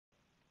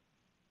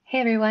Hey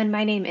everyone,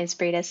 my name is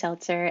Breda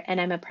Seltzer and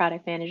I'm a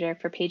product manager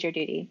for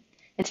PagerDuty.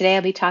 And today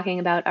I'll be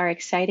talking about our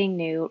exciting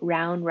new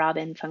round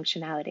robin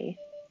functionality.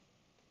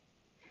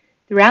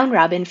 The round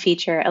robin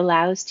feature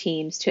allows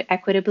teams to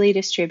equitably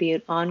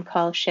distribute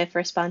on-call shift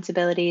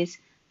responsibilities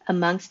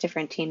amongst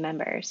different team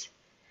members.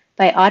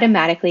 By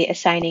automatically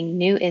assigning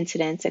new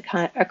incidents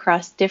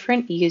across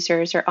different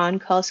users or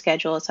on-call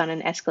schedules on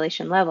an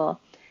escalation level,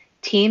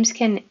 teams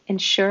can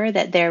ensure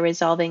that they're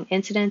resolving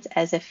incidents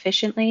as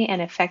efficiently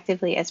and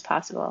effectively as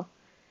possible.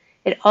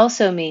 It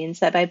also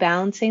means that by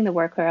balancing the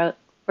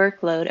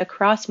workload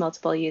across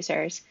multiple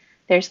users,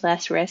 there's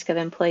less risk of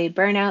employee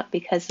burnout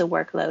because the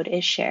workload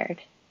is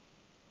shared.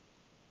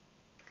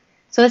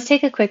 So let's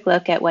take a quick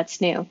look at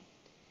what's new.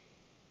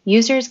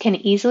 Users can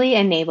easily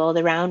enable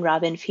the round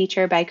robin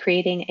feature by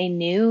creating a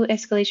new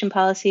escalation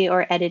policy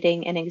or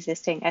editing an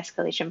existing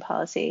escalation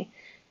policy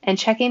and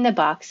checking the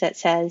box that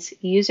says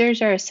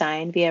users are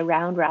assigned via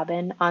round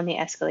robin on the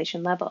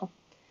escalation level.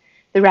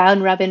 The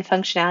round robin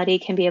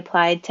functionality can be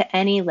applied to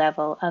any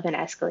level of an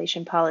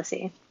escalation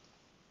policy.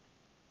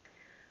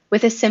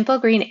 With a simple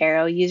green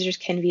arrow, users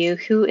can view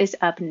who is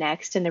up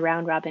next in the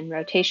round robin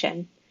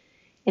rotation.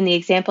 In the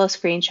example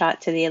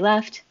screenshot to the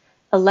left,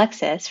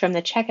 Alexis from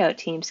the checkout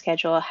team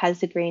schedule has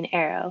the green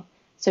arrow,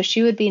 so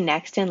she would be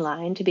next in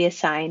line to be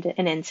assigned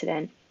an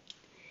incident.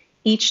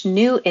 Each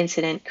new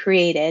incident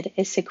created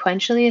is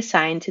sequentially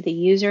assigned to the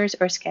users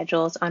or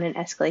schedules on an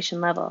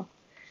escalation level.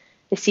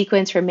 The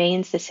sequence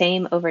remains the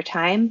same over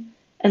time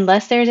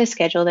unless there is a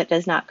schedule that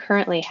does not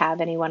currently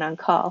have anyone on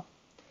call.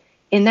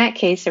 In that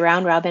case, the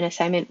round robin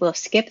assignment will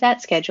skip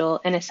that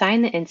schedule and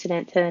assign the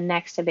incident to the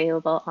next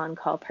available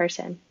on-call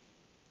person.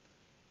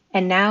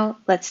 And now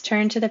let's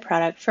turn to the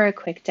product for a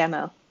quick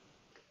demo.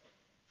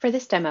 For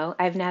this demo,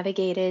 I've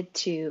navigated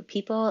to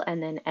People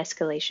and then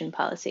Escalation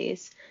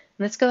Policies.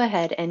 Let's go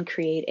ahead and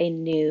create a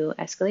new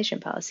escalation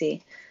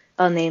policy.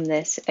 I'll name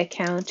this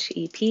Account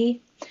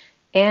EP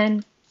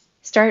and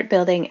start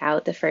building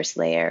out the first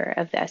layer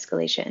of the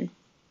escalation.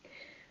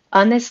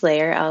 On this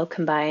layer, I'll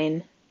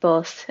combine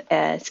both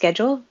a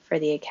schedule for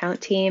the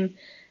account team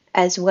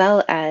as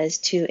well as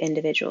two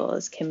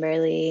individuals,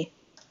 Kimberly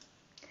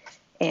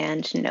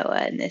and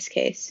Noah in this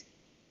case.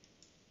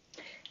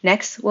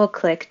 Next, we'll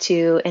click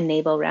to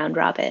enable round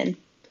robin.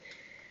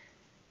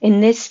 In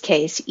this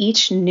case,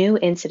 each new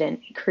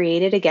incident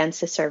created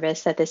against the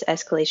service that this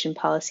escalation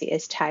policy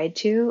is tied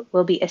to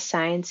will be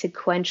assigned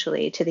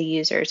sequentially to the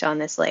users on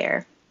this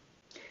layer.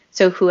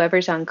 So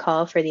whoever's on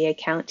call for the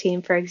account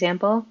team, for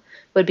example,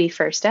 would be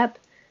first up.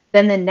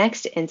 Then the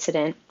next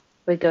incident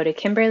would go to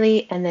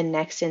Kimberly, and the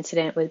next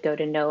incident would go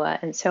to Noah,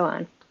 and so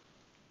on.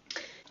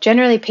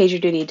 Generally,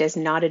 PagerDuty does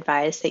not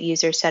advise that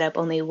users set up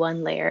only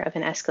one layer of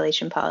an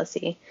escalation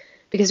policy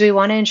because we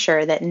want to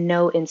ensure that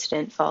no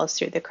incident falls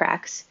through the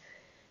cracks,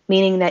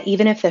 meaning that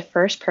even if the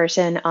first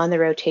person on the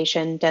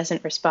rotation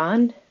doesn't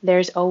respond,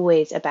 there's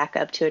always a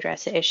backup to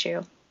address the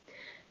issue.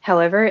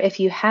 However,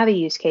 if you have a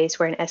use case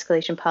where an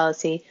escalation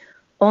policy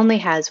only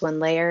has one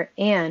layer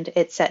and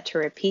it's set to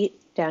repeat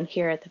down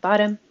here at the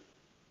bottom,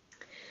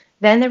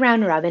 then the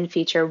round robin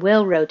feature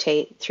will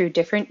rotate through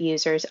different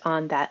users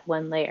on that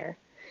one layer.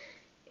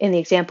 In the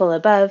example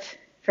above,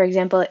 for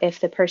example, if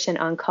the person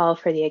on call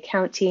for the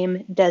account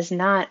team does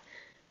not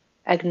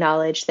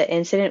acknowledge the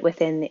incident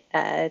within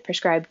a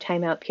prescribed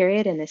timeout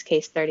period, in this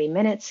case 30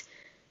 minutes,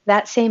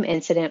 that same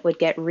incident would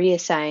get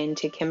reassigned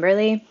to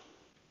Kimberly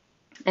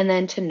and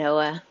then to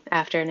Noah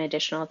after an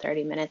additional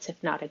 30 minutes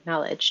if not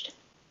acknowledged.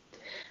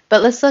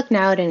 But let's look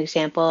now at an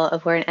example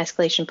of where an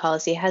escalation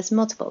policy has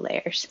multiple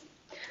layers.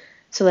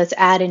 So let's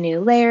add a new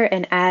layer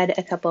and add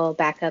a couple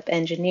backup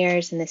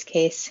engineers, in this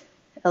case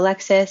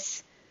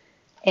Alexis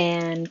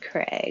and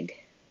Craig.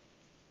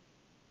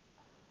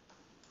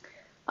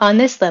 On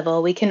this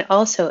level, we can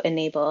also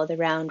enable the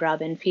round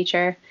robin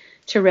feature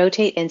to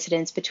rotate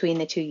incidents between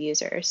the two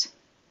users.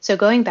 So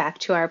going back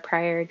to our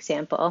prior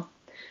example,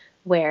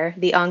 where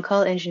the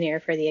on-call engineer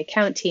for the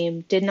account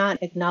team did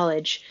not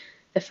acknowledge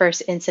the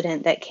first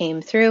incident that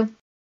came through,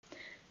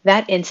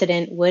 that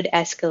incident would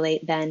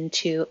escalate then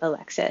to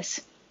Alexis.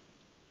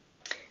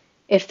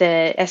 If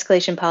the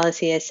escalation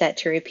policy is set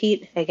to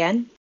repeat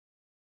again,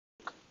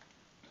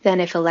 then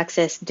if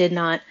Alexis did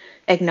not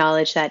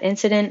acknowledge that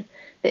incident,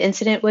 the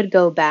incident would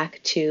go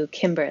back to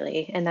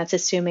Kimberly, and that's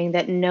assuming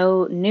that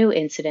no new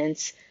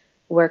incidents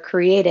were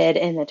created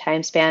in the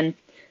time span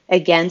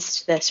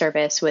against the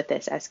service with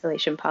this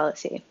escalation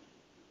policy.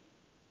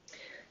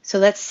 So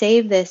let's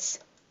save this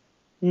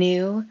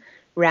new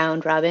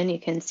round robin. You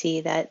can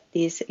see that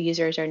these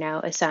users are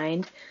now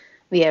assigned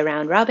via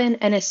round robin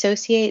and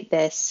associate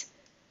this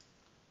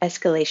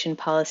escalation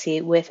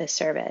policy with a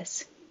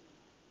service.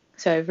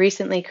 So I've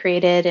recently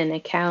created an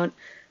account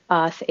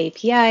auth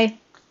API,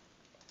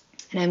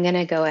 and I'm going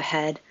to go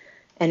ahead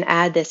and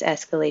add this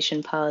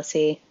escalation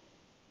policy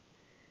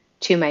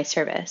to my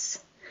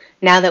service.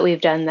 Now that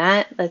we've done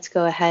that, let's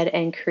go ahead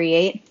and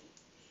create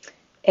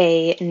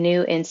a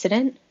new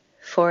incident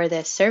for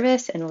this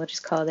service, and we'll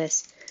just call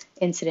this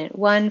incident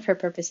 1 for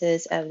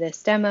purposes of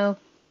this demo.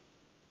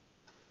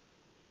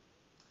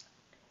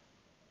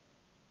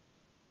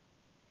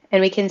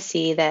 And we can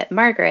see that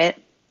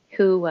Margaret,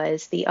 who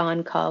was the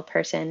on-call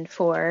person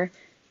for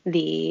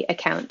the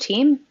account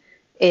team,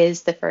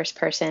 is the first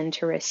person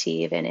to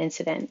receive an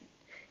incident.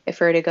 If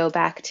we were to go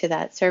back to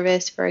that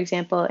service, for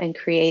example, and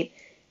create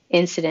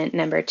incident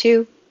number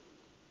 2,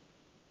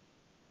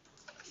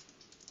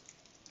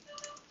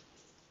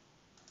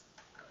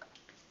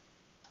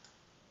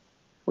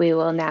 we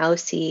will now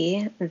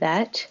see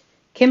that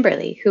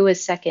Kimberly, who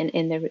was second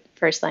in the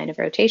first line of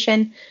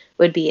rotation,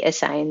 would be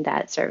assigned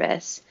that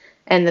service.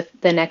 And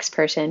the next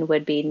person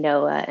would be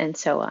Noah, and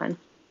so on.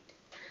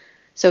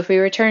 So if we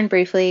return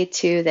briefly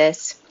to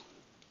this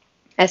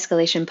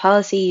escalation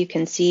policy, you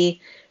can see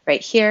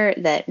right here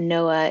that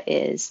Noah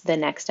is the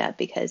next up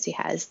because he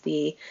has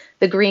the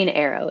green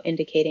arrow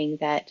indicating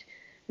that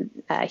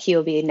he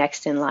will be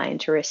next in line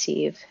to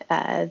receive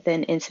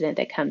the incident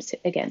that comes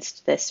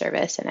against this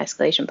service and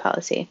escalation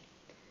policy.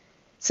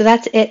 So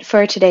that's it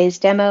for today's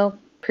demo.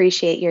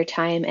 Appreciate your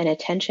time and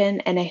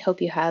attention, and I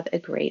hope you have a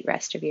great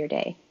rest of your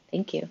day.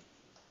 Thank you.